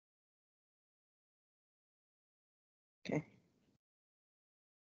Okay.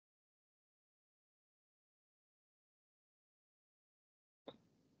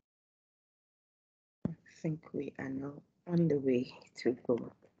 I think we are now on the way to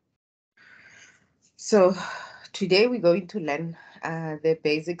go. So today we're going to learn the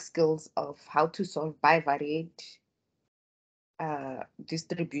basic skills of how to solve bivariate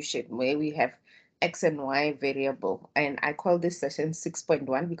distribution, where we have X and Y variable. And I call this session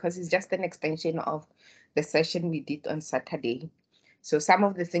 6.1 because it's just an extension of the session we did on Saturday. So some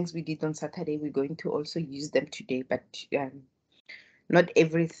of the things we did on Saturday, we're going to also use them today, but not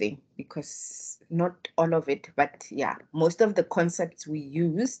everything, because not all of it, but yeah, most of the concepts we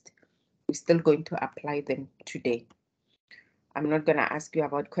used, we're still going to apply them today. I'm not going to ask you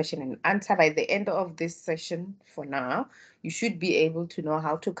about question and answer. By the end of this session, for now, you should be able to know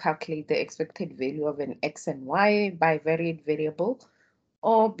how to calculate the expected value of an X and Y bivariate variable,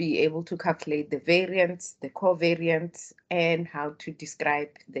 or be able to calculate the variance, the covariance, and how to describe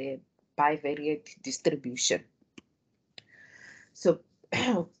the bivariate distribution. So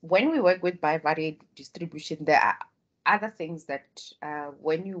when we work with bivariate distribution, there are other things that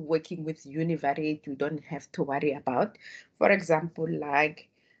when you're working with univariate, you don't have to worry about. For example, like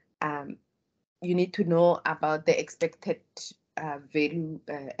you need to know about the expected value,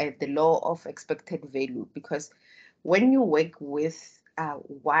 the law of expected value, because when you work with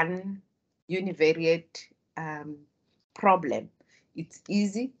one univariate problem, it's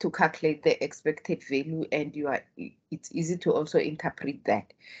easy to calculate the expected value, and it's easy to also interpret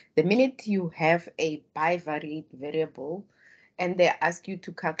that. The minute you have a bivariate variable and they ask you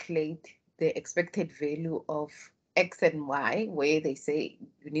to calculate the expected value of X and Y, where they say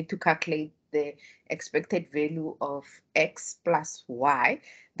you need to calculate the expected value of X plus Y,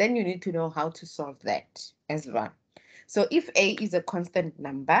 then you need to know how to solve that as well. So if A is a constant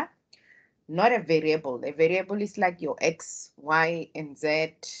number, not a variable is like your X, Y, and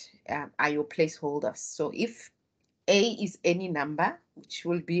Z are your placeholders. So if A is any number, which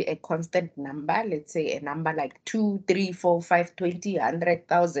will be a constant number, let's say a number like 2, 3, 4, 5, 20,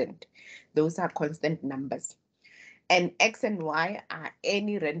 100,000, those are constant numbers. And X and Y are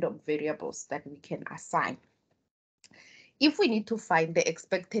any random variables that we can assign. If we need to find the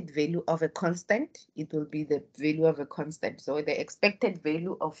expected value of a constant, it will be the value of a constant. So the expected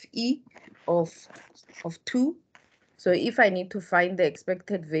value of E of 2. So if I need to find the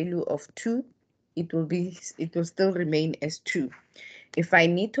expected value of 2, it will still remain as 2. If I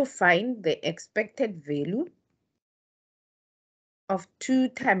need to find the expected value of 2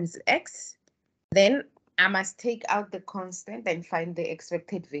 times X, then I must take out the constant and find the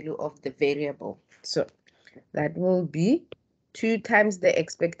expected value of the variable. So that will be 2 times the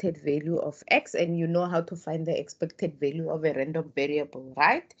expected value of X, and you know how to find the expected value of a random variable,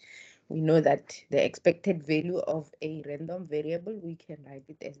 right? We know that the expected value of a random variable, we can write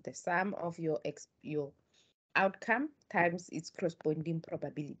it as the sum of your outcome times its corresponding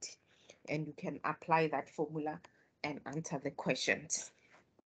probability. And you can apply that formula and answer the questions.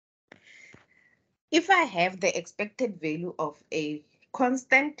 If I have the expected value of a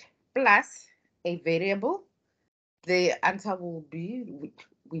constant plus a variable, the answer will be,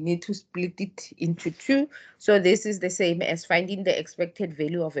 we need to split it into 2. So this is the same as finding the expected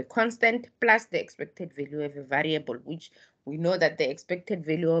value of a constant plus the expected value of a variable, which we know that the expected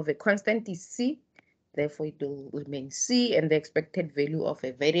value of a constant is C. Therefore, it will remain C, and the expected value of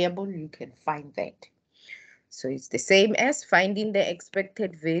a variable, you can find that. So it's the same as finding the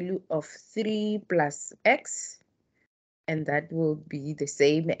expected value of 3 plus X, and that will be the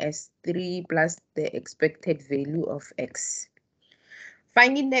same as 3 plus the expected value of X.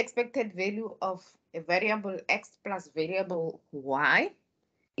 Finding the expected value of a variable X plus variable Y,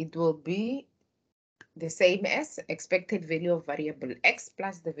 it will be the same as expected value of variable X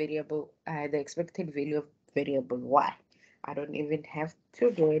plus the expected value of variable Y. I don't even have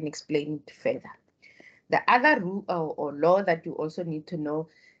to go and explain it further. The other rule or law that you also need to know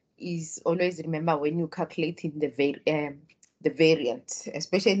is always remember when you're calculating the variance,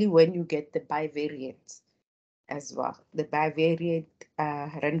 especially when you get the bivariate as well, the bivariate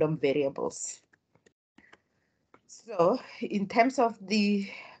random variables. So in terms of the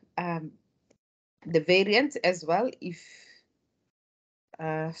variance as well, if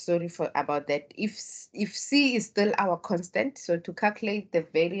sorry about that. If C is still our constant, so to calculate the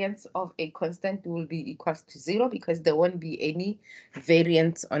variance of a constant will be equals to 0, because there won't be any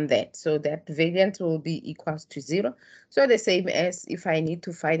variance on that. So that variance will be equals to 0. So the same as if I need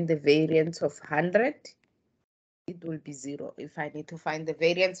to find the variance of 100, it will be 0. If I need to find the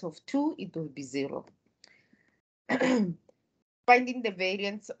variance of 2, it will be 0. Finding the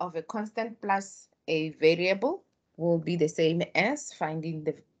variance of a constant plus a variable will be the same as finding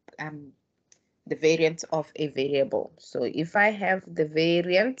the variance of a variable. So if I have the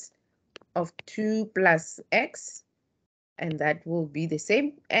variance of 2 plus x, and that will be the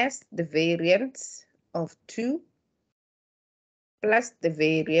same as the variance of 2 plus the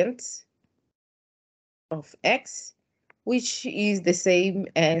variance of x, which is the same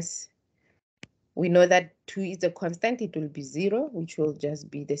as, we know that 2 is a constant, it will be 0, which will just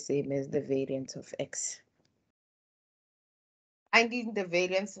be the same as the variance of x. Finding the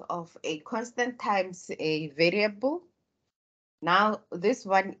variance of a constant times a variable. Now, this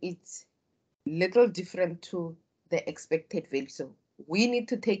one is little different to the expected value. So we need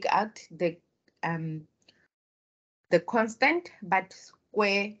to take out the constant, but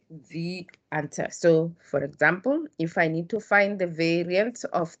square the answer. So for example, if I need to find the variance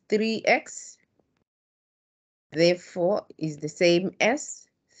of 3x, therefore is the same as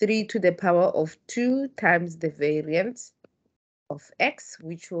 3 to the power of 2 times the variance of x,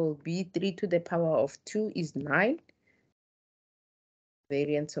 which will be 3 to the power of 2 is 9,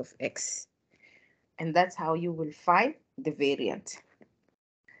 variance of x. And that's how you will find the variance.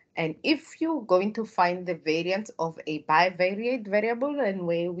 And if you're going to find the variance of a bivariate variable, and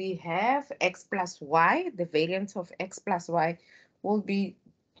where we have x plus y, the variance of x plus y will be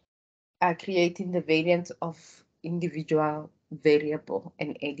creating the variance of individual variable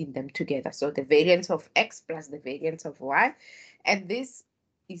and adding them together. So the variance of x plus the variance of y, and this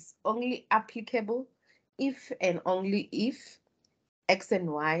is only applicable if and only if x and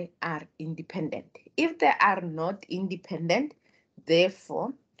y are independent. If they are not independent,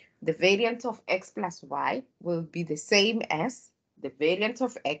 therefore, the variance of x plus y will be the same as the variance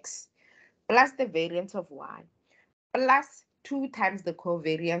of x plus the variance of y plus 2 times the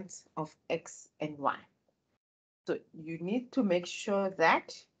covariance of x and y. So you need to make sure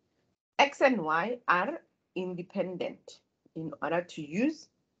that x and y are independent in order to use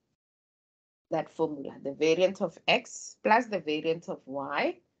that formula, the variance of x plus the variance of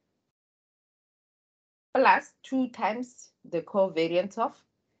y plus 2 times the covariance of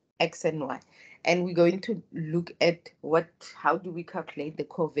x and y. And we're going to look at how do we calculate the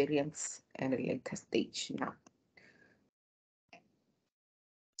covariance at a later stage now.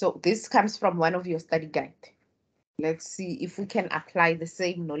 So this comes from one of your study guide. Let's see if we can apply the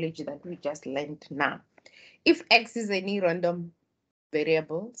same knowledge that we just learned now. If x is any random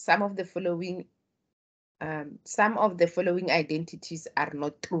variable, some of the following identities are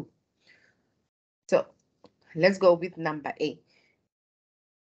not true. So let's go with number A.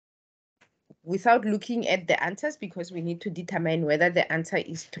 Without looking at the answers, because we need to determine whether the answer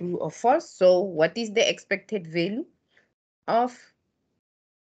is true or false. So what is the expected value of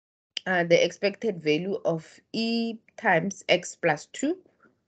E times x plus 2?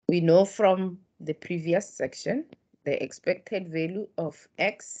 We know from the previous section, the expected value of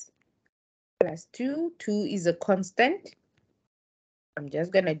x plus 2 is a constant. I'm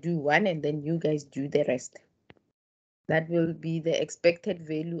just going to do 1 and then you guys do the rest. That will be the expected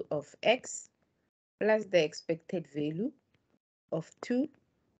value of x plus the expected value of 2,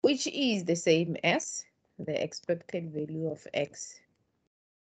 which is the same as the expected value of x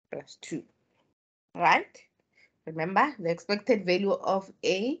plus 2. Right? Remember, the expected value of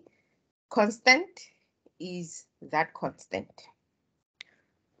a constant is that constant.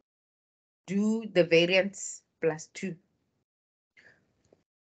 Do the variance plus 2.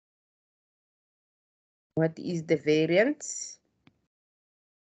 What is the variance?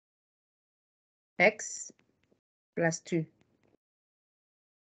 X plus 2.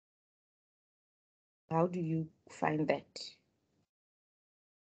 How do you find that?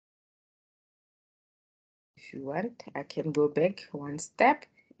 If you want, I can go back one step,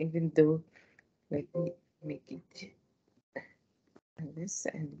 even though, let me make it like this,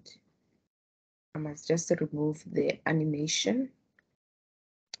 and I must just remove the animation.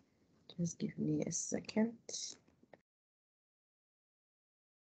 Just give me a second.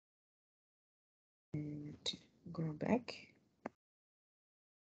 And go back.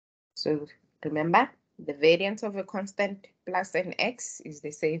 So remember, the variance of a constant plus an x is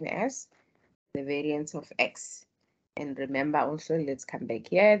the same as the variance of x. And remember also, let's come back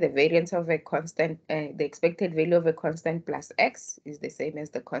here, the variance of a constant, the expected value of a constant plus x is the same as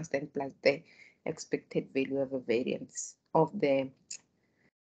the constant plus the expected value of a variance of the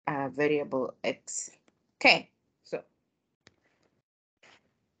variable x. Okay, so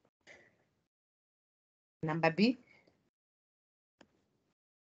number B.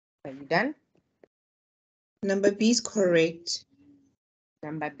 Are you done? Number B is correct.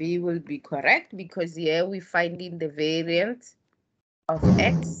 Number B will be correct because here we're finding the variance of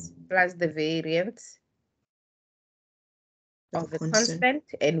x plus the variance of a constant,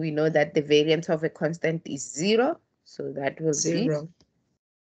 and we know that the variance of a constant is 0, so that will be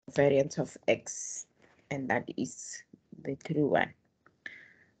variance of x, and that is the true one.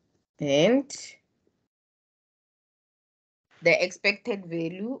 And the expected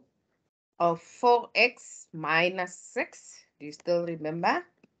value of 4x minus 6, do you still remember?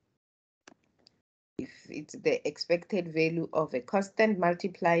 If it's the expected value of a constant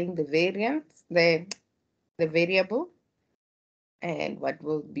multiplying the variance, the variable, and what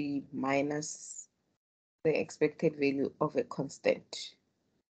will be minus the expected value of a constant.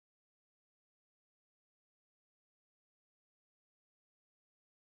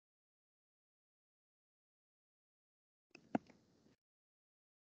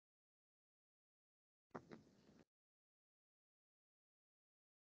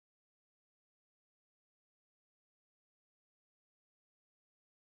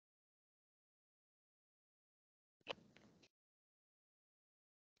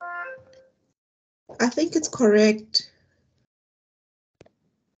 I think it's correct.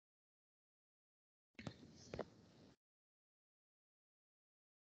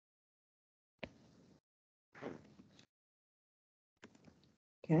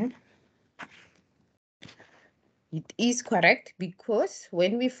 Okay. It is correct because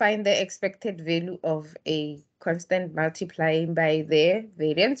when we find the expected value of a constant multiplying by the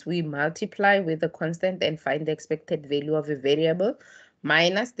variance, we multiply with the constant and find the expected value of a variable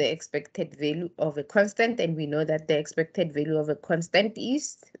minus the expected value of a constant, and we know that the expected value of a constant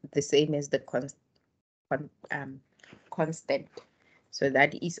is the same as the constant. So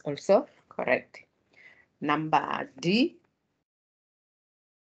that is also correct. Number D,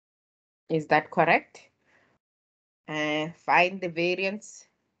 is that correct? Find the variance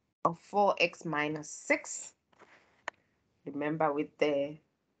of 4x minus 6. Remember, with the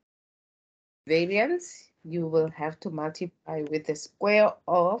variance, you will have to multiply with the square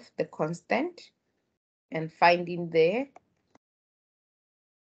of the constant and finding there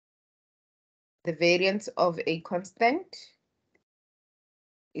the variance of a constant,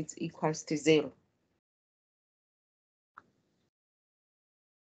 it's equals to 0.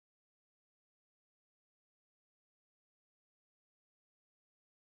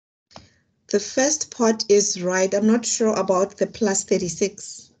 The first part is right. I'm not sure about the plus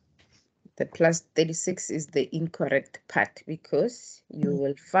 36. The plus 36 is the incorrect part because you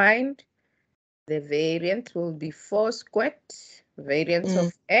will find the variance will be 4 squared, variance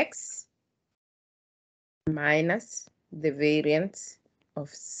of x minus the variance of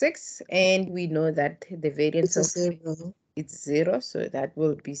 6, and we know that the variance of 0. It's 0, so that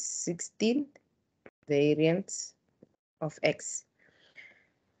will be 16 variance of x.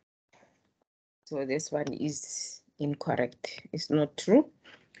 So this one is incorrect. It's not true.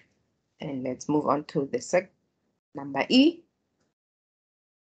 And let's move on to the number E.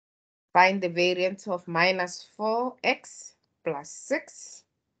 Find the variance of minus 4x plus 6.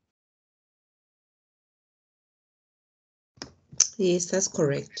 Yes, that's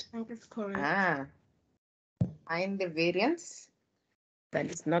correct. I think it's correct. Find the variance. That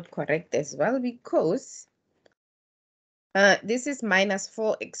is not correct as well because this is minus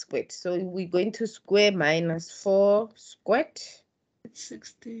 4x squared. So we're going to square minus 4 squared. It's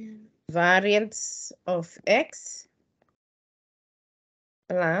 16. Variance of x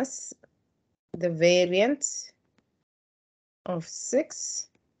plus the variance of 6,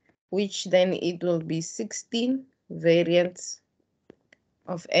 which then it will be 16 variance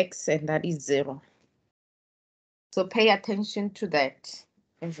of x, and that is 0. So pay attention to that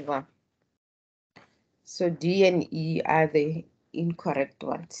as well. So D and E are the incorrect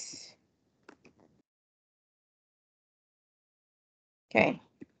ones. Okay.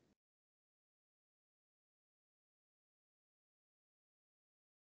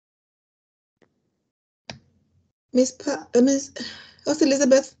 Miss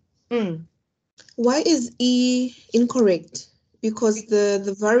Elizabeth, why is E incorrect? Because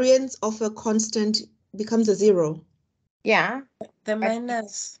the variance of a constant becomes a 0. Yeah. The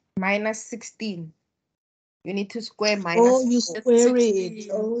minus. Minus 16. You need to square minus. Oh, you square it. 16.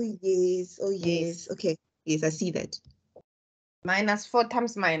 Oh, yes. Oh, yes. Yes. Okay. Yes, I see that. Minus 4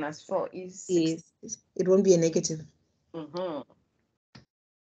 times minus 4 is 16. Yes. It won't be a negative.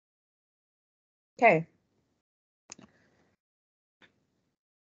 Okay.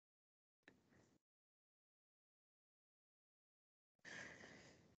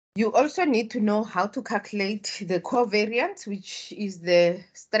 You also need to know how to calculate the covariance, which is the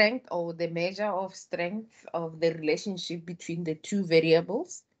strength or the measure of strength of the relationship between the two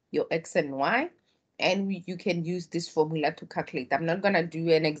variables, your x and y. And you can use this formula to calculate. I'm not going to do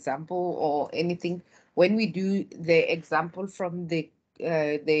an example or anything when we do the example from the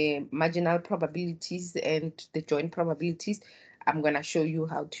marginal probabilities and the joint probabilities, I'm going to show you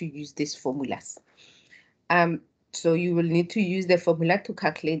how to use these formulas. So you will need to use the formula to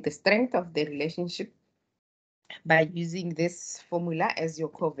calculate the strength of the relationship by using this formula as your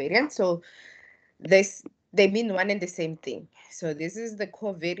covariance. So they mean one and the same thing. So this is the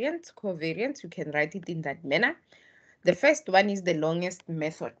covariance. Covariance, you can write it in that manner. The first one is the longest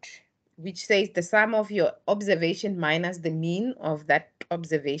method, which says the sum of your observation minus the mean of that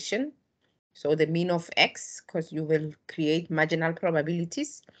observation. So the mean of X, because you will create marginal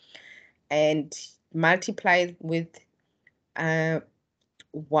probabilities, and multiply with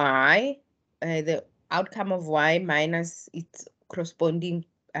Y, the outcome of Y minus its corresponding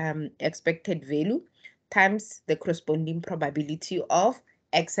expected value times the corresponding probability of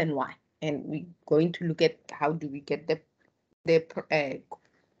X and Y. And we're going to look at how do we get the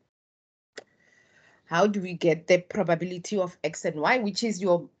probability of X and Y, which is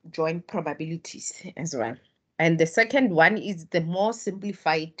your joint probabilities as well. And the second one is the more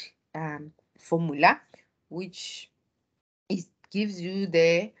simplified formula, which gives you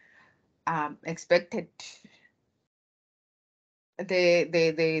the expected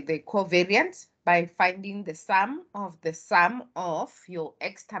the covariance by finding the sum of your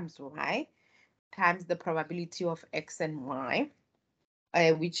X times Y times the probability of X and Y,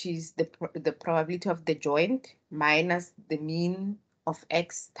 which is the probability of the joint minus the mean of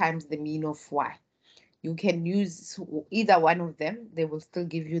X times the mean of Y. You can use either one of them, they will still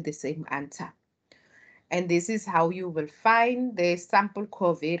give you the same answer. And this is how you will find the sample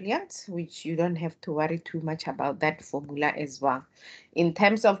covariance, which you don't have to worry too much about that formula as well. In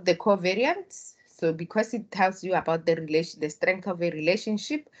terms of the covariance, so because it tells you about the strength of a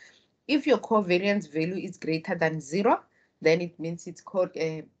relationship, if your covariance value is greater than 0, then it means it's got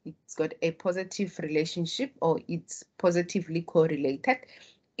a positive relationship, or it's positively correlated.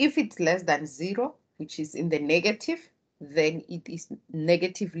 If it's less than 0, which is in the negative, then it is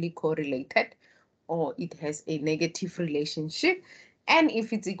negatively correlated, or it has a negative relationship. And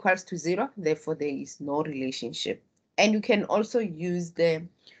if it's equals to 0, therefore there is no relationship. And you can also use the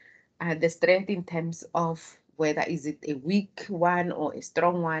strength in terms of whether is it a weak one or a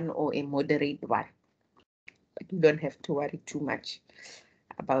strong one or a moderate one. But you don't have to worry too much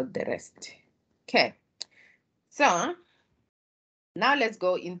about the rest. Okay, so now let's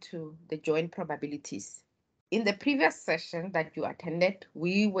go into the joint probabilities. In the previous session that you attended,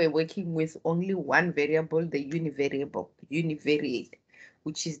 we were working with only one variable, the univariate,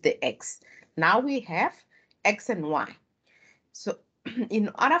 which is the X. Now we have X and Y. So in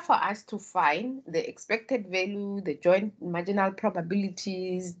order for us to find the expected value, the joint marginal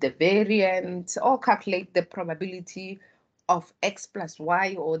probabilities, the variance, or calculate the probability of X plus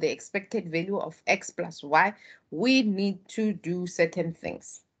Y, or the expected value of X plus Y, we need to do certain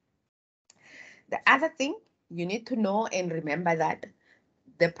things. The other thing you need to know and remember that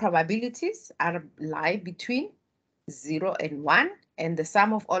the probabilities lie between 0 and 1, and the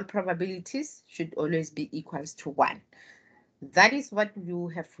sum of all probabilities should always be equals to 1. That is what you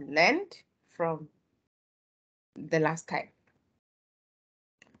have learned from the last time.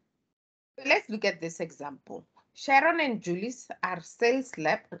 So let's look at this example. Sharon and Julius are sales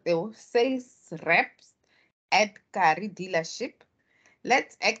reps at car dealership.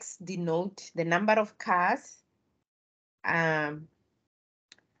 Let X denote the number of cars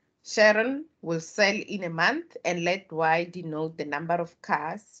Sharon will sell in a month, and let Y denote the number of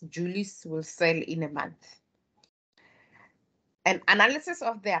cars Julius will sell in a month. An analysis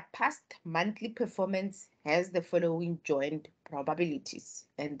of their past monthly performance has the following joint probabilities.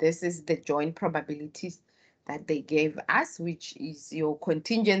 And this is the joint probabilities that they gave us, which is your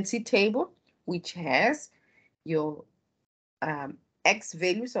contingency table, which has your X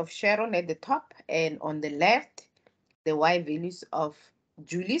values of Sharon at the top, and on the left, the Y values of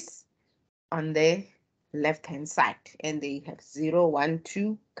Julius on the left-hand side. And they have 0, 1,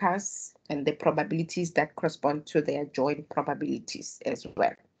 2 cars, and the probabilities that correspond to their joint probabilities as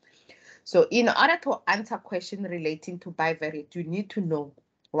well. So in order to answer question relating to bivariate, you need to know,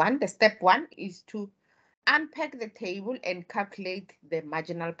 the step 1 is to unpack the table and calculate the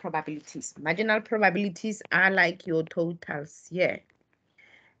marginal probabilities. Marginal probabilities are like your totals here.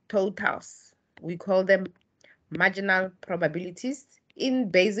 Totals, we call them marginal probabilities. In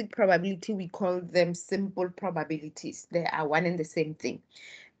basic probability, we call them simple probabilities. They are one and the same thing.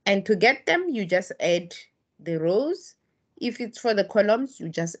 And to get them, you just add the rows. If it's for the columns, you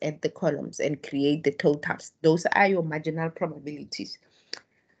just add the columns and create the totals. Those are your marginal probabilities.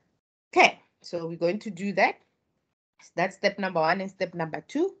 Okay, so we're going to do that. That's step number 1 and step number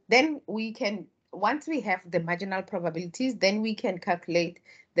 2. Then we can once we have the marginal probabilities, then we can calculate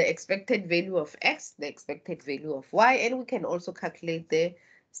the expected value of X, the expected value of Y, and we can also calculate the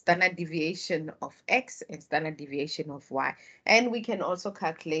standard deviation of X and standard deviation of Y. And we can also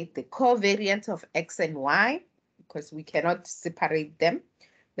calculate the covariance of X and Y, because we cannot separate them,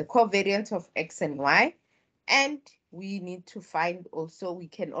 the covariance of X and Y. And we need to find also, we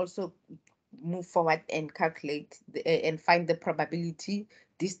can also move forward and calculate and find the probability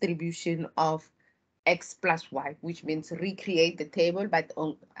distribution of X plus Y, which means recreate the table, but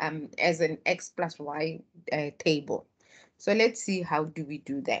on, as an X plus Y table. So let's see, how do we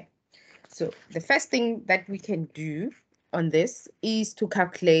do that? So the first thing that we can do on this is to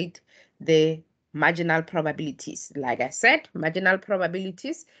calculate the marginal probabilities. Like I said, marginal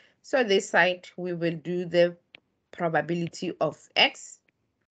probabilities. So this side, we will do the probability of X.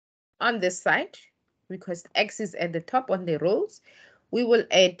 On this side, because X is at the top on the rows, we will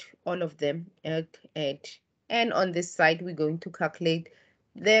add all of them, add. And on this side, we're going to calculate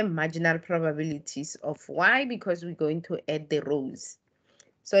the marginal probabilities of Y, because we're going to add the rows.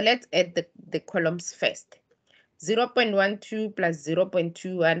 So let's add the columns first. 0.12 plus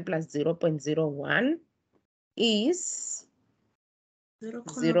 0.21 plus 0.01 is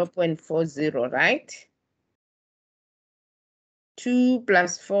 0.40, right? 2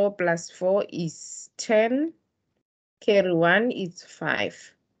 plus 4 plus 4 is 10. Carry 1 is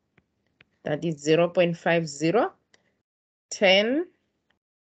 5. That is 0.50, 10,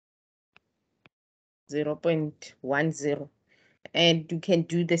 0.10. And you can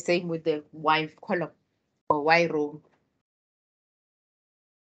do the same with the Y column or Y row.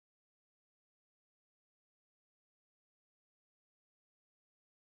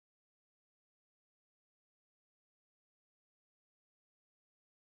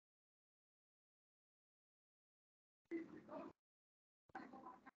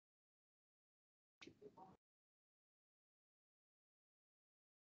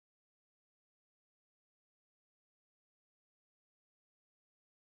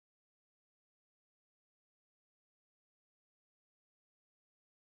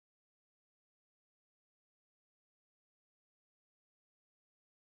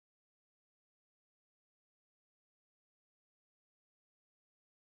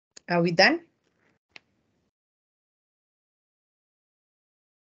 Are we done?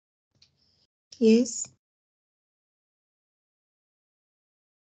 Yes.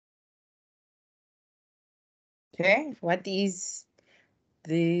 Okay, what is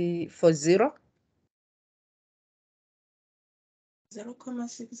the for 0?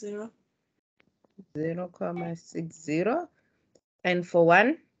 0.60. 0.60. And for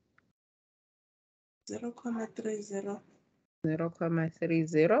 1? 0.30.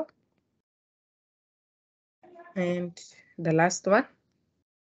 0.30. And the last one?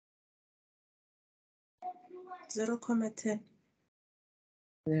 0.10.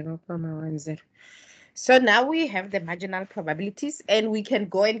 0.10. So now we have the marginal probabilities, and we can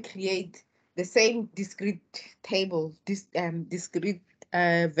go and create the same discrete table, this discrete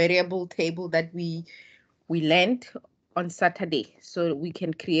variable table that we learned on Saturday. So we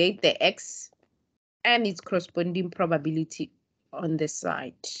can create the X and its corresponding probability on the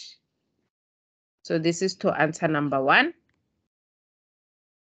side. So this is to answer number 1.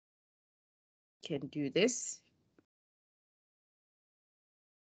 Can do this.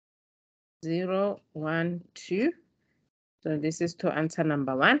 0, 1, 2. So this is to answer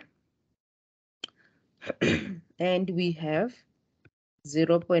number 1. And we have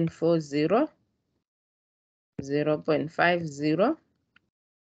 0.40, 0.50,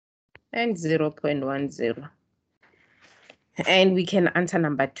 and 0.10. And we can answer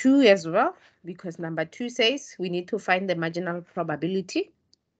number 2 as well, because number 2 says we need to find the marginal probability.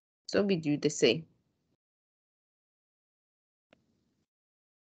 So we do the same.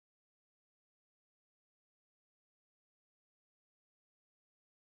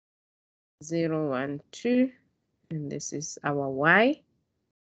 Zero, 1, 2, and this is our Y.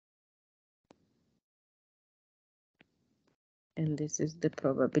 And this is the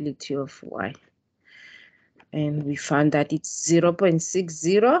probability of Y. And we found that it's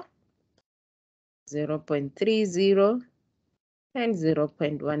 0.60, 0.30, and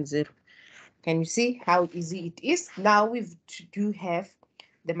 0.10. Can you see how easy it is? Now we do have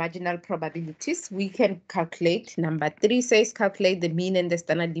the marginal probabilities. We can calculate. Number 3 says calculate the mean and the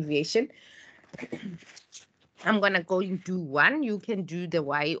standard deviation. I'm going to go and do 1. You can do the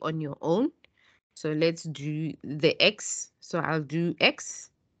Y on your own. So let's do the X. So I'll do X.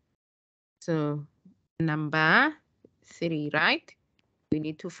 So number 3, right? We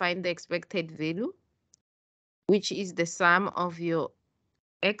need to find the expected value, which is the sum of your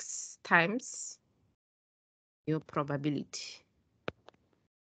X times your probability.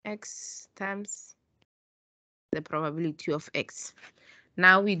 X times the probability of X.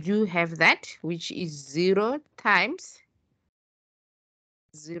 Now we do have that, which is 0 times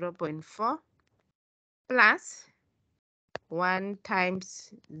 0.4 plus 1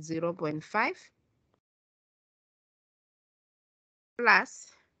 times 0.5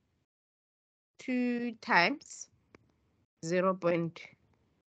 plus 2 times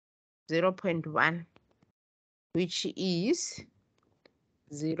 0.1, which is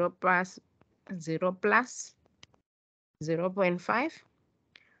 0 plus 0.5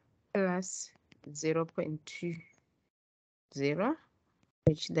 plus 0.20,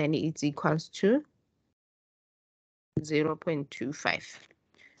 which then is equals to 0.25.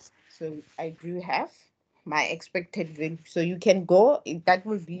 So I do have my expected value. So you can go, if that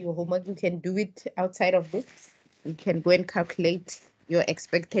will be your homework, you can do it outside of this. You can go and calculate your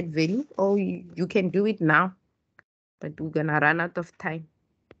expected value, or you can do it now, but we're gonna run out of time.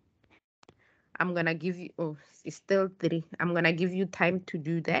 I'm gonna give you, oh, it's still 3. I'm gonna give you time to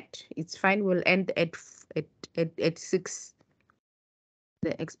do that. It's fine. We'll end at 6.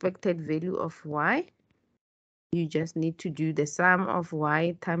 The expected value of y. You just need to do the sum of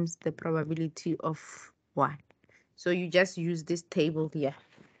y times the probability of y. So you just use this table here.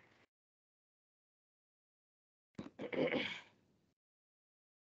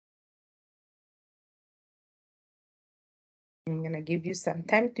 I'm gonna give you some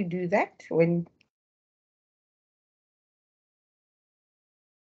time to do that. When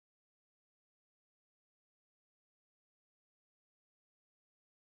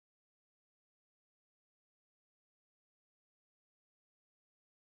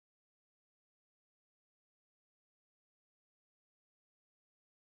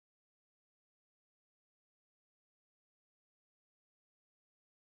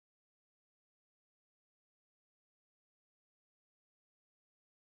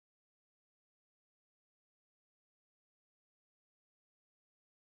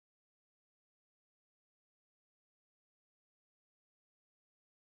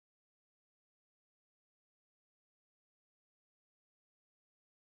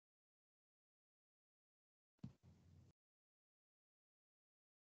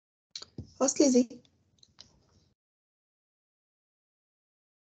How's Lizzie?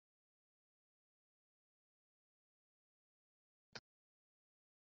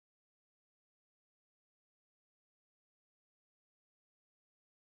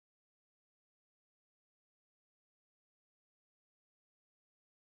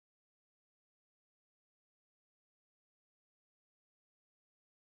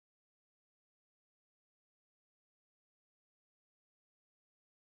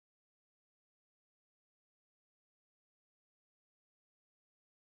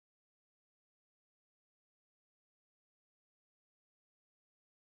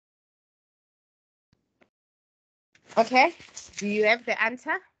 okay, do you have the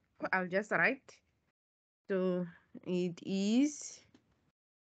answer? I'll just write. So it is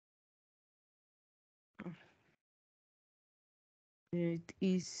 0,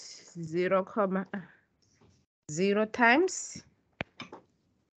 0 times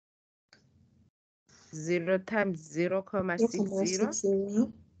 0 times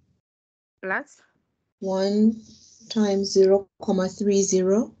 0.60 plus 1 times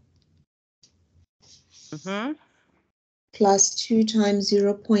 0.30 plus 2 times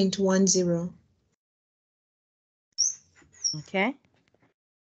 0.10. Okay,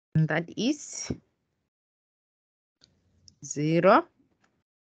 and that is 0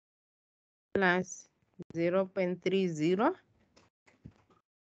 plus 0.30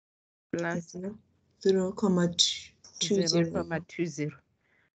 plus 0.20, 0.20,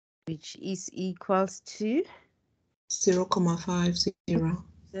 which is equals to 0.50.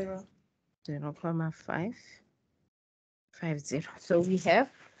 0.550. So we have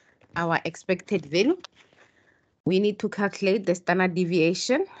our expected value. We need to calculate the standard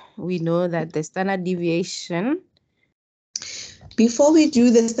deviation. We know that the standard deviation. Before we do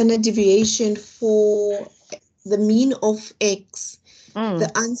the standard deviation for the mean of X,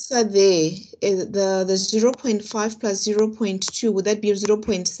 the answer there is the 0.5 plus 0.2, would that be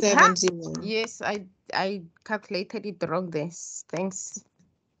 0.70? Yes, I calculated it wrong there. Thanks.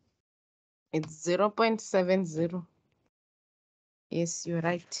 It's 0.70. Yes, you're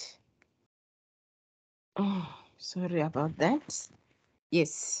right. Oh, sorry about that.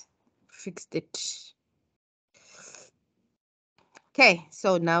 Yes, fixed it. Okay,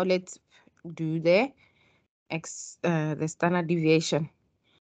 so now let's do the standard deviation.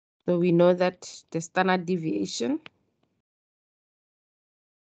 So we know that the standard deviation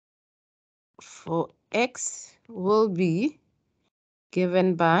for x will be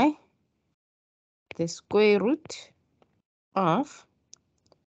given by the square root of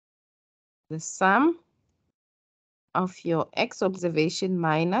the sum of your x observation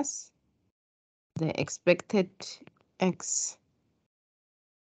minus the expected x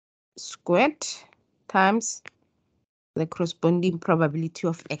squared times the corresponding probability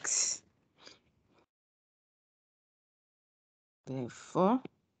of x. Therefore,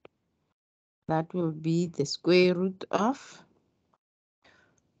 that will be the square root of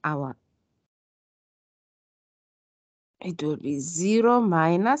our, it will be 0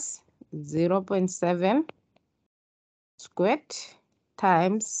 minus 0.7 squared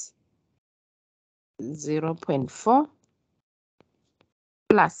times 0.4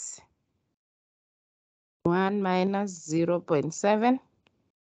 plus 1 minus 0.7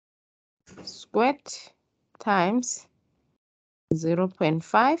 squared times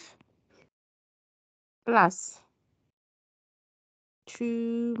 0.5 plus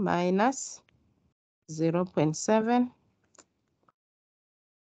 2 minus 0.7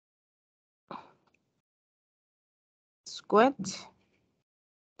 squared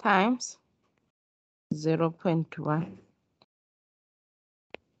times 0.1.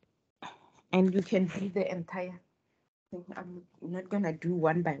 And you can do the entire thing. I'm not going to do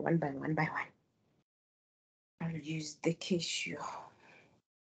one by one. I'll use the Casio.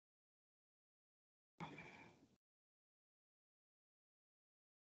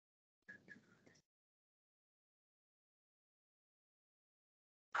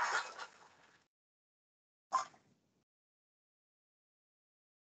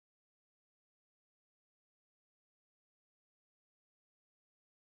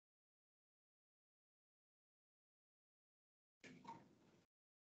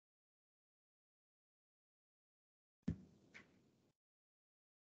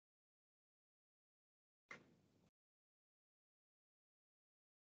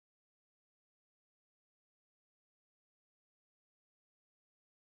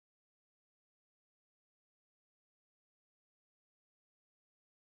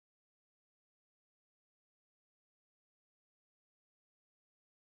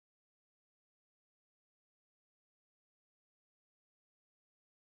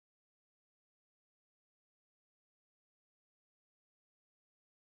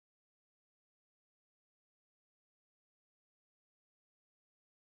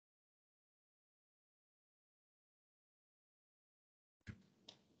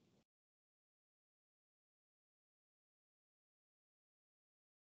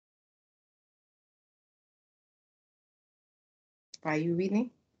 Are you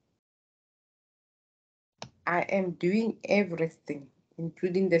winning? I am doing everything,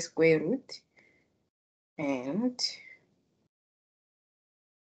 including the square root. And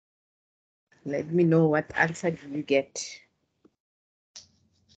let me know what answer do you get.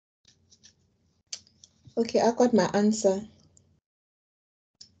 Okay, I got my answer.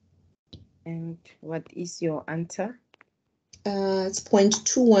 And what is your answer? It's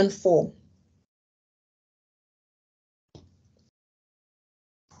 0.214.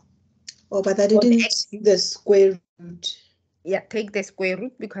 Oh, but I didn't see the square root. Yeah, take the square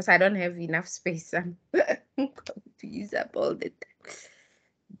root because I don't have enough space. I'm going to use up all the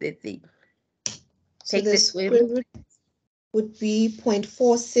thing. So Take the the square square root. root would be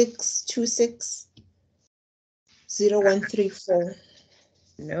 0.46260134.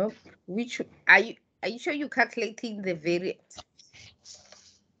 No, which are you sure you're calculating the variance?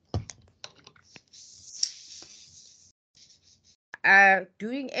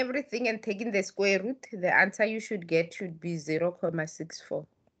 Doing everything and taking the square root, the answer you should get should be 0.64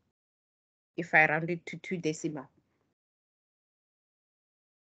 if I round it to 2 decimal.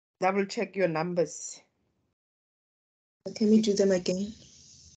 Double check your numbers. Can we do them again?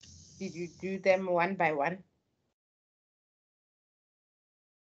 Did you do them one by one?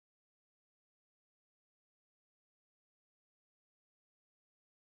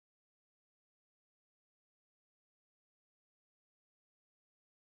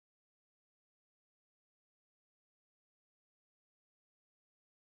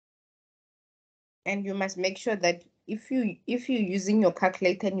 And you must make sure that if you're using your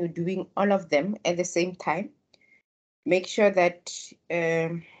calculator and you're doing all of them at the same time, make sure that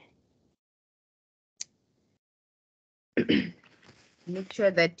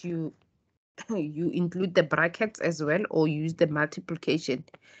you you include the brackets as well, or use the multiplication,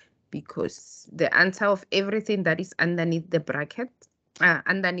 because the answer of everything that is underneath the bracket,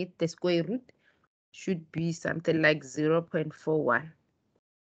 underneath the square root, should be something like 0.41.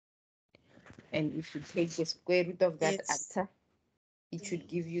 And if you take the square root of that answer, it should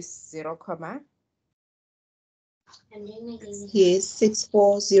give you 0, Yes,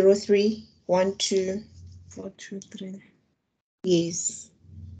 640312. 423. Yes.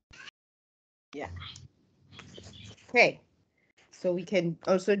 yeah. Okay, so we can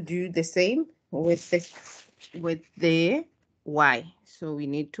also do the same with the y. So we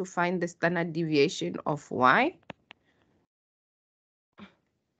need to find the standard deviation of y,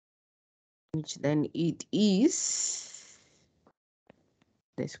 which then it is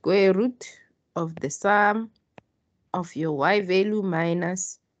the square root of the sum of your y value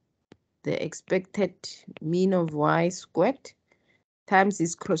minus the expected mean of y squared times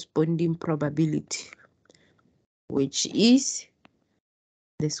its corresponding probability, which is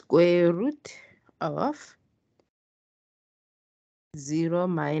the square root of 0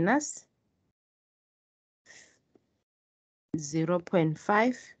 minus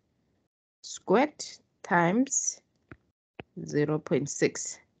 0.5 squared times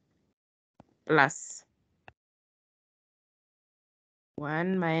 0.6 plus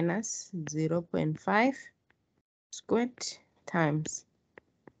 1 minus 0.5 squared times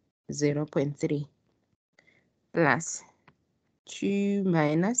 0.3 plus 2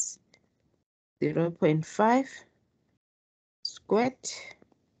 minus 0.5 squared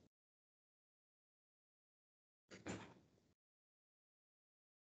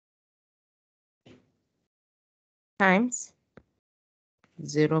times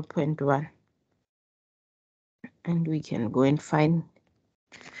 0.1, and we can go and find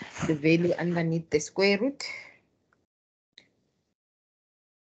the value underneath the square root.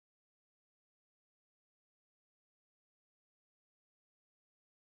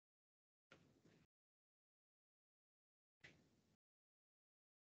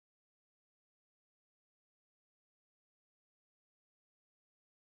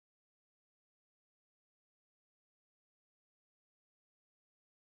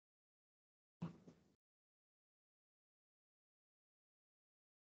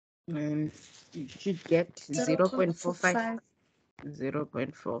 You should get 0.45.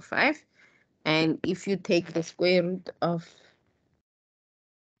 0.45, and if you take the square root of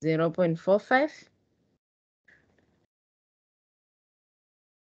 0.45,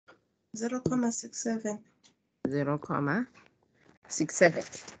 0.67.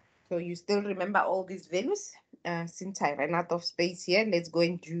 0.67. So you still remember all these values? Since I ran out of space here, let's go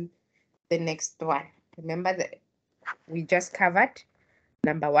and do the next one. Remember that we just covered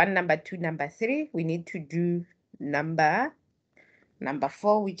number 1, number 2, number 3. We need to do number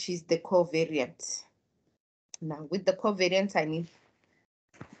 4, which is the covariance. Now with the covariance, I need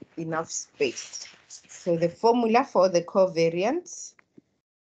enough space. So the formula for the covariance,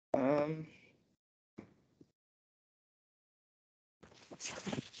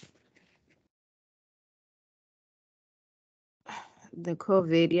 the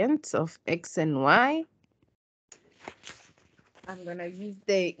covariance of x and y, I'm gonna use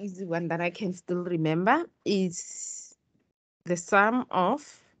the easy one that I can still remember, is the sum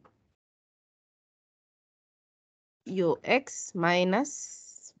of your x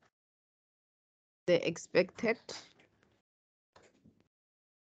minus the expected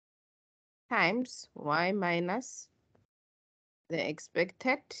times y minus the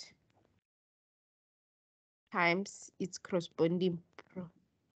expected times its corresponding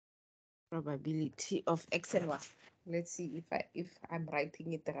probability of x and y. Let's see if I'm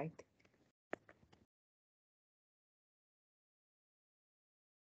writing it right.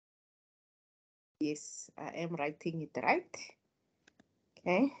 Yes, I am writing it right.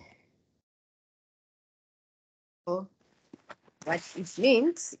 Okay. So what it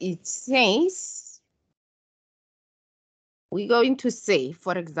means, it says, we're going to say,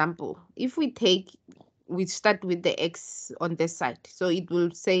 for example, if we start with the x on this side. So it will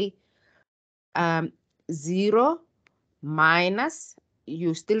say 0 minus,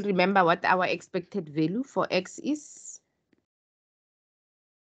 you still remember what our expected value for x is?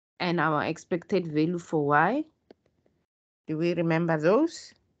 And our expected value for y? Do we remember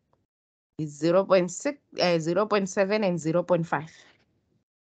those? It's 0.6, 0.7 and 0.5.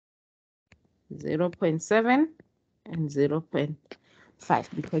 0.7 and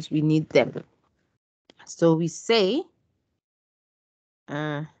 0.5 because we need them. So we say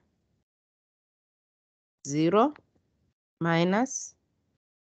 0 minus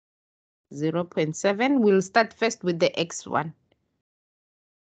 0.7. We'll start first with the x1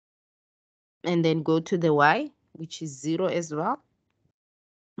 and then go to the y, which is 0 as well,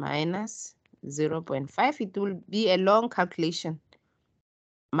 minus 0.5. It will be a long calculation.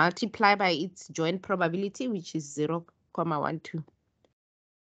 Multiply by its joint probability, which is 0.12.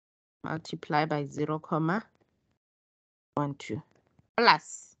 Multiply by 0.12.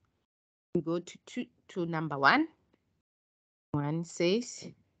 plus we go to number 1. 1 says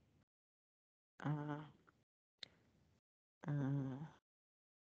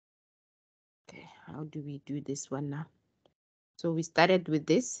okay, how do we do this one now? So we started with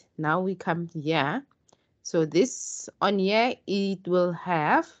this. Now we come here. So this on here, it will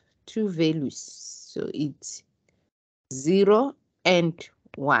have 2 values. So it's 0 and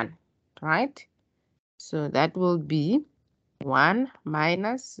 1, right? So that will be 1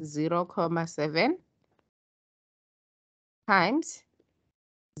 minus 0,7 times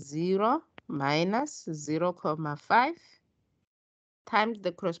 0 minus 0,5 times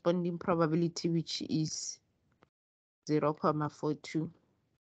the corresponding probability, which is 0,42.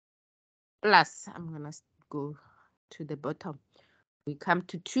 Plus, I'm going to go to the bottom. We come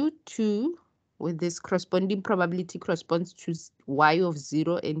to 2 with this corresponding probability corresponds to y of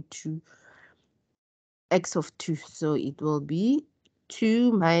 0 and to x of 2. So it will be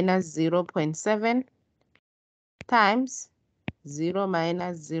 2 minus 0.7 times 0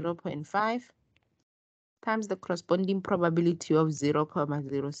 minus 0.5 times the corresponding probability of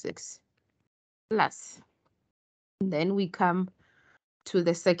 0,06 plus. Then we come to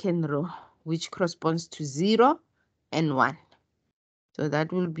the second row, which corresponds to 0 and 1. So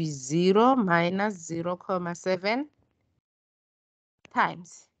that will be 0 minus 0,7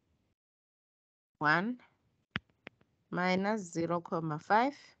 times 1 minus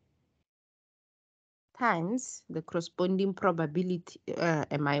 0,5 times the corresponding probability.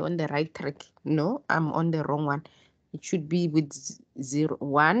 Am I on the right track? No, I'm on the wrong one. It should be with 0,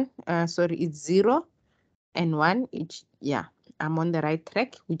 1. Sorry, it's 0 and 1. Yeah, I'm on the right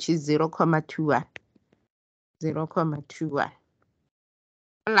track, which is 0,21. 0,21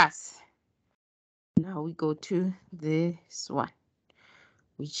 plus. Now we go to this one,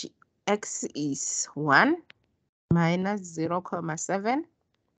 which x is 1 minus 0,7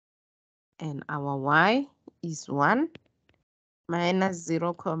 and our y is 1 minus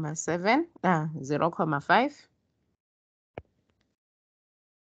 0,7, 0,5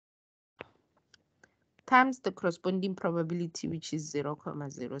 times the corresponding probability, which is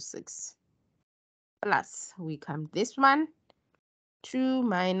 0,06 plus we come this one, 2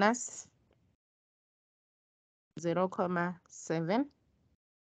 minus 0,7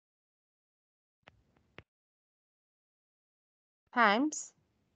 times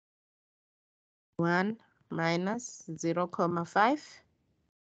 1 minus 0,5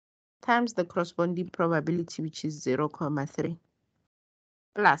 times the corresponding probability, which is 0,3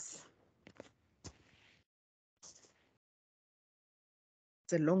 plus.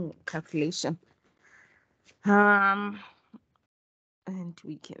 It's a long calculation. And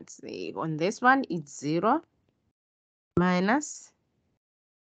we can say on this one, it's 0 minus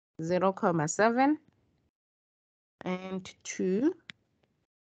 0,7 and 2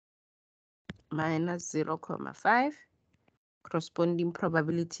 minus 0,5, corresponding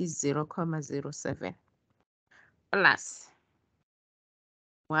probability is 0,07 plus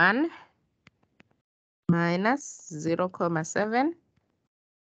 1 minus 0,7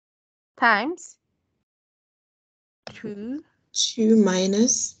 times 2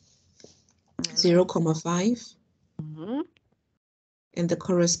 minus 0,5 and the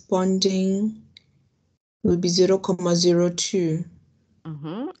corresponding will be 0,02.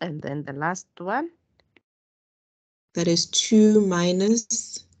 And then the last one, that is 2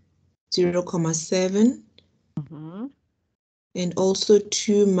 minus 0,7 and also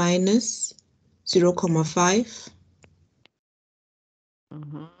 2 minus 0,5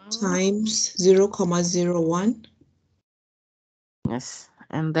 times 0,01. Yes,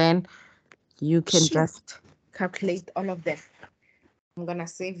 and then you can just calculate all of them. I'm gonna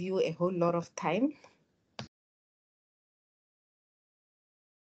save you a whole lot of time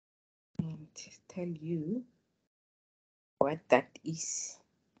and tell you what that is.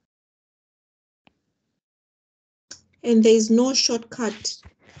 And there is no shortcut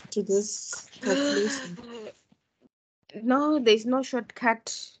to this calculation. No, there's no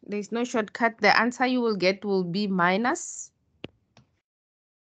shortcut. There's no shortcut. The answer you will get will be minus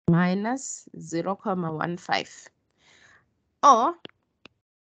 0,15. Or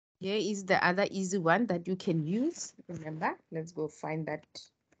here is the other easy one that you can use. Remember, let's go find that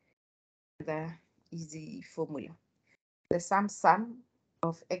the easy formula. The sum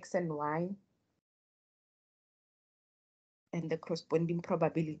of x and y and the corresponding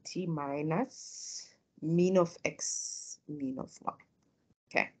probability minus mean of x, mean of y.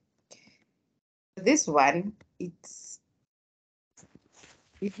 Okay. This one, it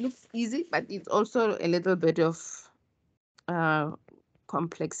looks easy, but it's also a little bit of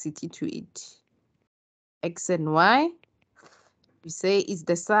complexity to it. X and y We say it's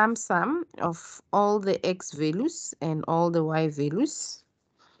the sum of all the x values and all the y values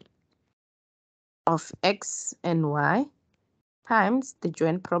of x and y times the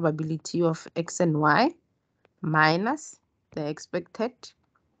joint probability of x and y minus the expected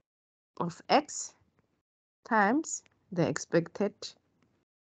of x times the expected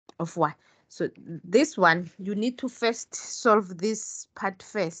of y. So this one, you need to first solve this part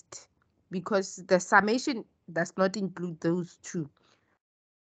first because the summation does not include those two.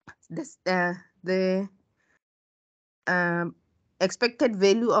 The expected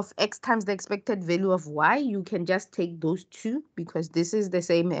value of x times the expected value of y, you can just take those two because this is the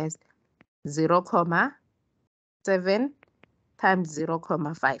same as 0.7 times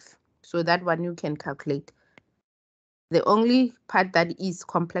 0.5. So that one you can calculate. The only part that is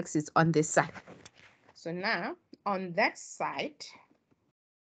complex is on this side. So now on that side,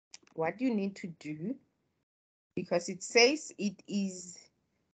 what you need to do, because it says it is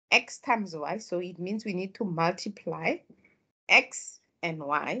x times y, so it means we need to multiply x and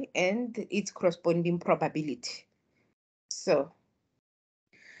y and its corresponding probability. So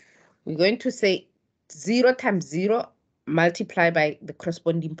we're going to say 0 times 0 multiplied by the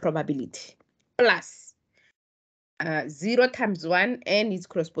corresponding probability plus 0 times 1 and its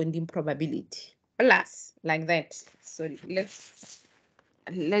corresponding probability plus like that. So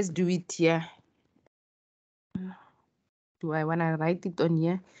let's do it here. Do I want to write it on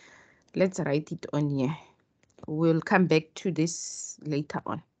here? Let's write it on here. We'll come back to this later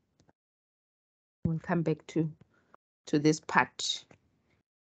on. We'll come back to this part.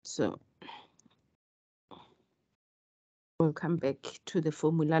 So we'll come back to the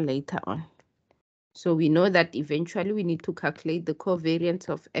formula later on. So we know that eventually we need to calculate the covariance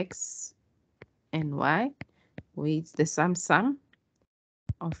of x and y, where it's the sum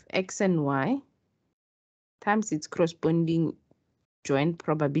of x and y times its corresponding joint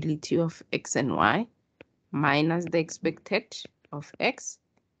probability of x and y minus the expected of x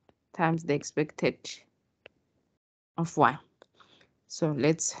times the expected of y. So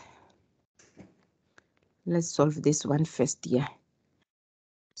let's solve this one first here.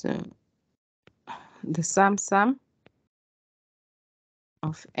 So the sum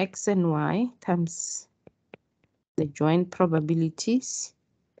of x and y times the joint probabilities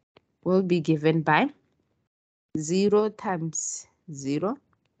will be given by 0 times 0,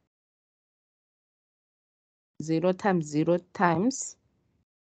 0 times 0 times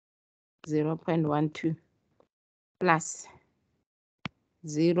 0.12 plus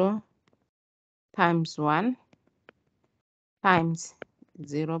 0 times 1 times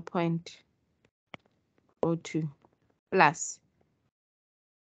 0.02 plus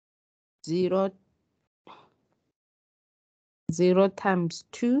 0 times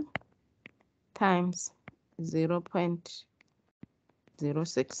 2 times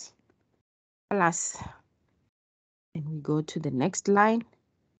 0.06 plus, and we go to the next line,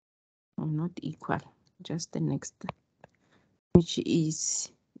 or not equal, just the next, which is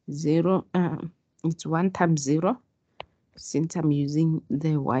 0, it's 1 times 0, since I'm using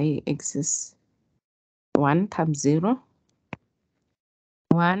the y-axis, 1 times 0,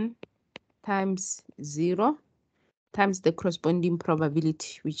 1 times 0 times the corresponding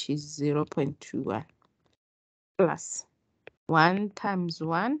probability, which is 0.21, plus 1 times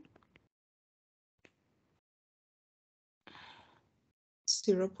 1,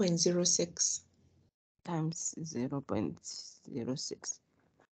 0.06 times 0.06,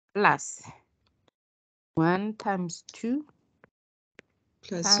 plus 1 times 2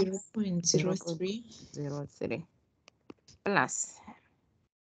 plus times 0.03 0.03 plus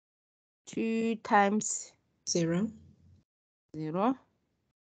 2 times 0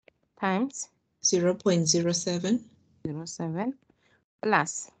 times 0.07 0.07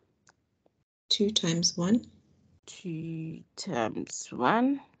 plus 2 times 1 2 times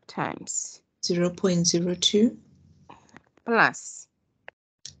 1 times 0.02 plus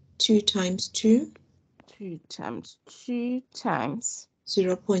 2 times 2 2 times 2 times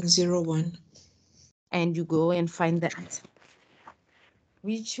 0.01, and you go and find the answer,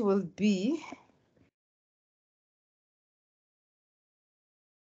 which will be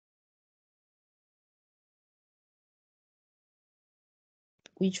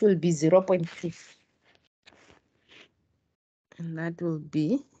 0.2, and that will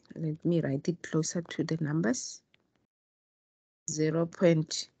be, let me write it closer to the numbers,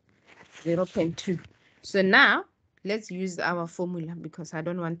 0.2. So now let's use our formula because I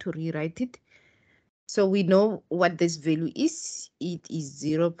don't want to rewrite it. So we know what this value is. It is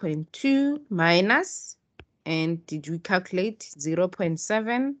 0.2 minus, and did we calculate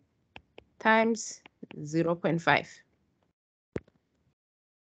 0.7 times 0.5?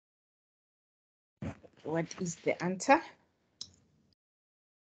 What is the answer?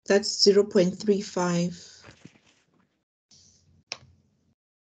 That's 0.35.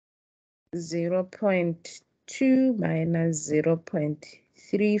 0.2 minus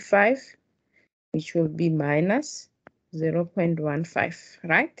 0.35, which will be minus 0.15,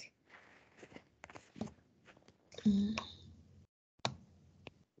 right? Mm.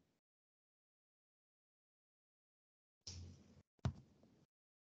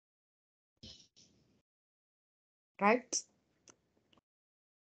 Right?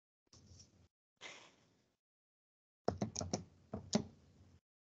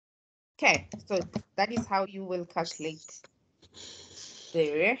 Okay, so that is how you will calculate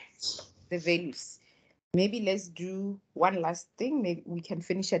the values. Maybe let's do one last thing. Maybe we can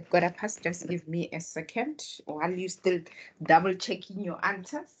finish at 1:15. Just give me a second while you still double checking your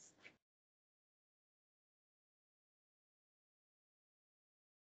answers.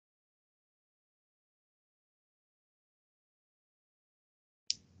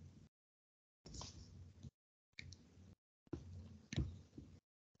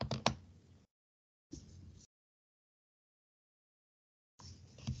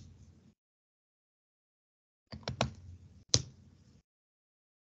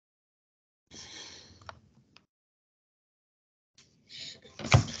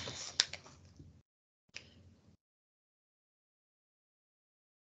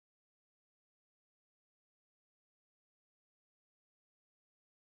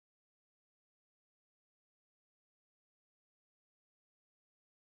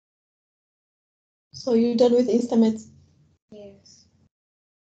 So you're done with estimates? Yes.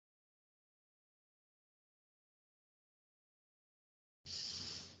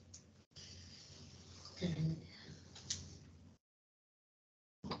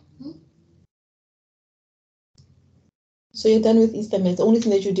 So you're done with estimates. The only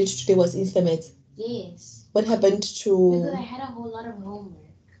thing that you did today was estimates. Yes. What happened to? Because I had a whole lot of homework.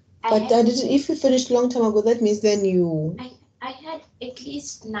 But if you finished a long time ago, that means then you. I had at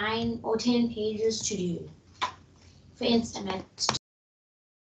least 9 or 10 pages to do for estimates.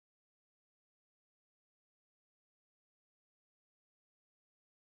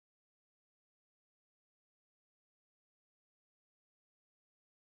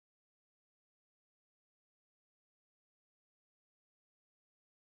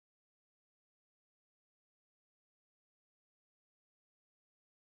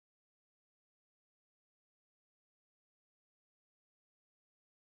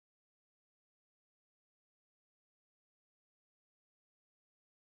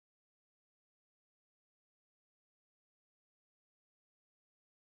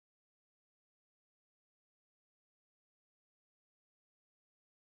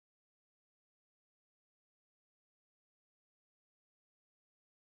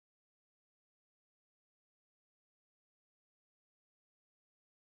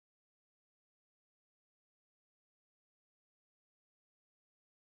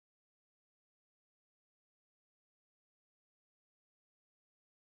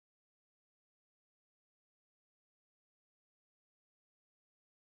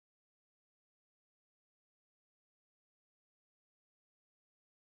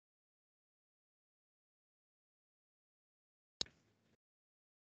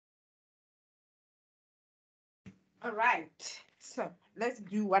 All right. So let's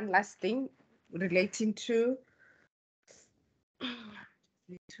do one last thing relating to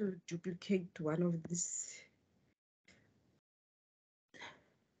duplicate one of these.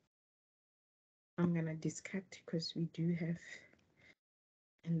 I'm gonna discard because we do have,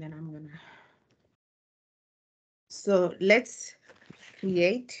 and then I'm gonna. So let's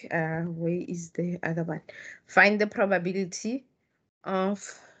create. Where is the other one? Find the probability of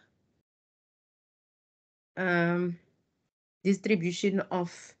distribution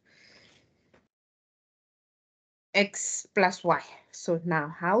of x plus y. So now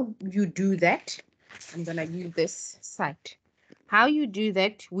how you do that, I'm gonna use this side. How you do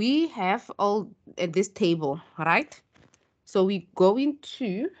that, we have all this table, right? So we're going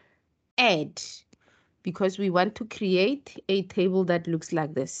to add, because we want to create a table that looks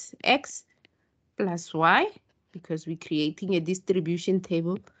like this, x plus y, because we're creating a distribution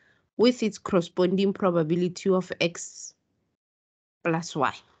table with its corresponding probability of x plus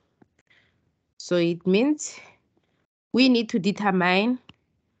y. So it means we need to determine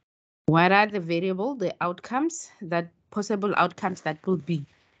what are the variable, the outcomes, that possible outcomes that will be.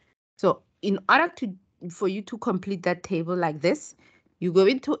 So in order for you to complete that table like this, you're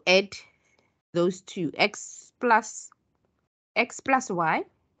going to add those two, x plus y.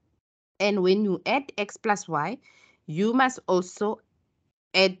 And when you add x plus y, you must also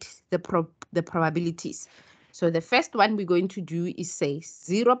add the probabilities. So the first one we're going to do is say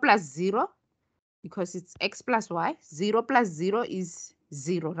 0 plus 0, because it's x plus y. 0 plus 0 is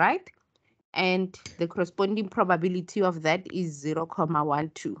 0, right? And the corresponding probability of that is 0,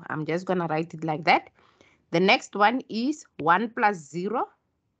 0.12. I'm just going to write it like that. The next one is 1 plus 0,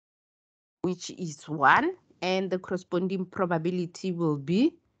 which is 1, and the corresponding probability will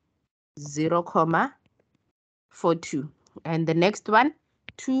be 0, 0.42. And the next one,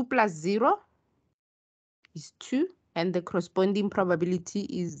 2 plus 0 is 2, and the corresponding probability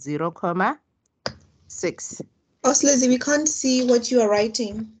is 0, 0.6. Oh, Lizzie, we can't see what you are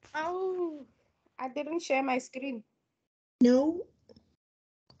writing. Oh, I didn't share my screen. No.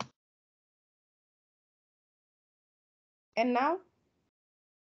 And now?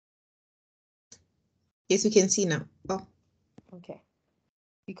 Yes, we can see now. Oh. Okay.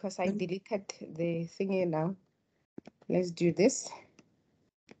 Because I deleted the thingy now. Let's do this.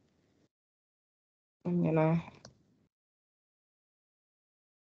 I'm gonna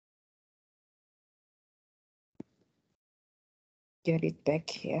get it back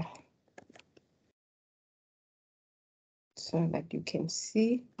here so that you can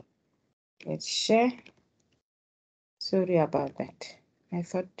see. Let's share. Sorry about that. I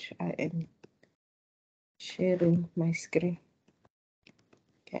thought I am sharing my screen.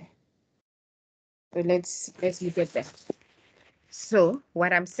 Okay. So let's look at that. So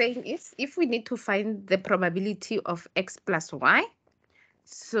what I'm saying is, if we need to find the probability of x plus y,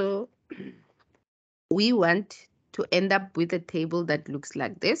 so we want to end up with a table that looks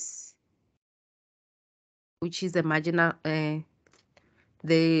like this, which is the marginal,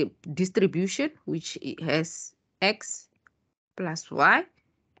 the distribution, which has x plus y,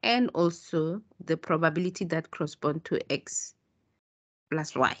 and also the probability that corresponds to x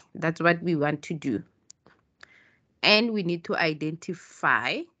plus y. That's what we want to do. And we need to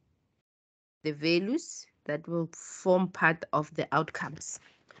identify the values that will form part of the outcomes.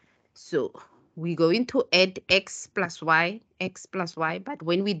 So we're going to add x plus y, but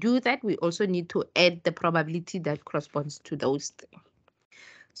when we do that, we also need to add the probability that corresponds to those things.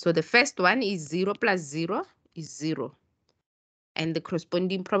 So the first one is 0 plus 0 is 0. And the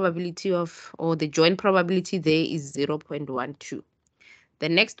corresponding probability of, or the joint probability there is 0.12. The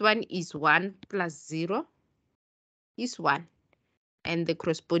next one is 1 plus 0 is 1. And the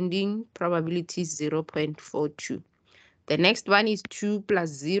corresponding probability is 0.42. The next one is 2 plus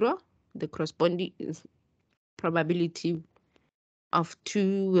 0. The corresponding probability of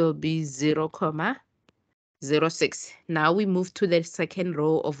 2 will be 0.06. Now we move to the second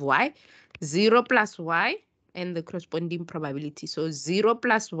row of y. 0 plus y and the corresponding probability. So 0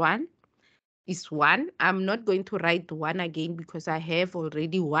 plus 1 is 1. I'm not going to write 1 again because I have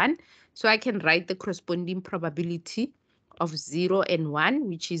already 1. So I can write the corresponding probability of 0 and 1,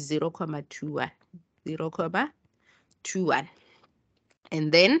 which is 0.21. 0.21.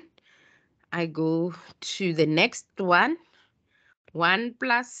 And then I go to the next one. 1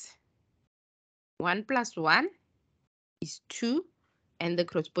 plus 1 is 2. And the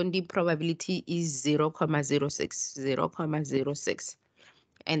corresponding probability is 0.06. 0.06.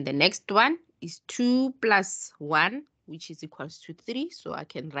 And the next one is 2 plus 1, which is equals to 3. So I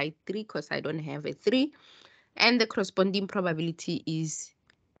can write 3 because I don't have a 3. And the corresponding probability is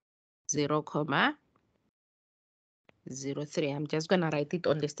 0.03. I'm just going to write it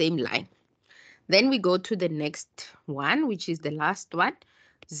on the same line. Then we go to the next one, which is the last one.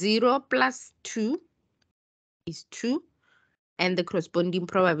 0 plus 2 is 2. And the corresponding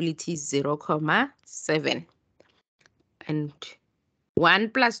probability is 0.7. And 1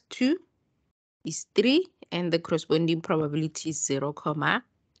 plus 2 is 3, and the corresponding probability is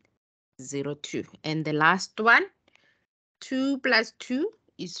 0.02. And the last one, 2 plus 2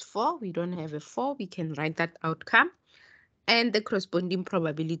 is 4. We don't have a 4. We can write that outcome. And the corresponding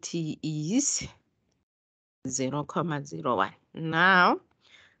probability is 0.01. Now,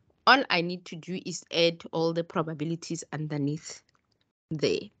 all I need to do is add all the probabilities underneath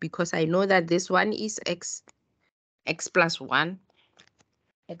there, because I know that this one is x plus 1,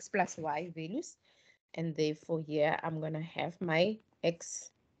 x plus y values. And therefore here I'm going to have my x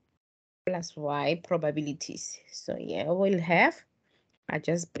plus y probabilities. So here we'll have, I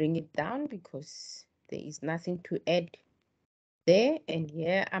just bring it down because there is nothing to add there. And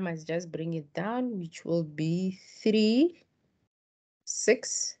here I must just bring it down, which will be 3,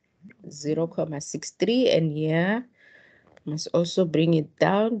 6, 0.63. And here I must also bring it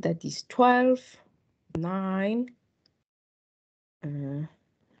down. That is 12, 9,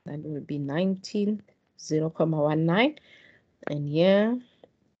 that will be 19, 0.19. And here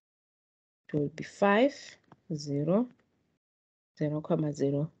it will be 5, 0,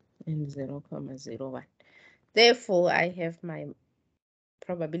 0,0 and 0,01. Therefore, I have my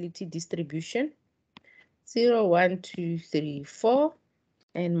probability distribution 0, 1, 2, 3, 4,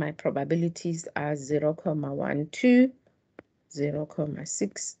 and my probabilities are 0,12,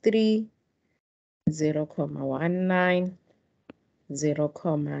 0,63, 0,19,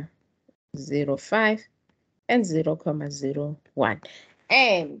 0,05, and 0,01.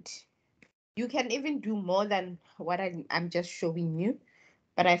 And you can even do more than what I'm just showing you,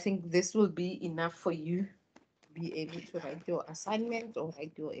 but I think this will be enough for you to be able to write your assignment or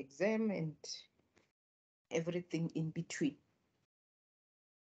write your exam and everything in between.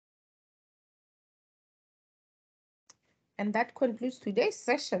 And that concludes today's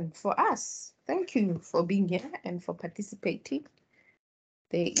session for us. Thank you for being here and for participating.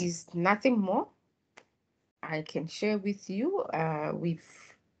 There is nothing more I can share with you. We've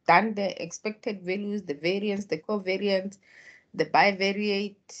done the expected values, the variance, the covariance, the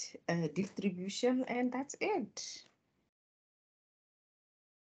bivariate distribution, and that's it.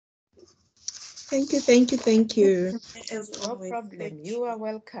 Thank you, thank you, thank you. No problem. You are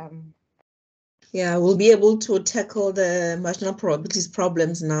welcome. Yeah, we'll be able to tackle the marginal probabilities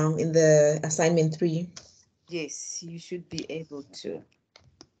problems now in the assignment 3. Yes, you should be able to.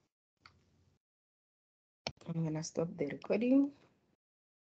 I'm gonna stop the recording.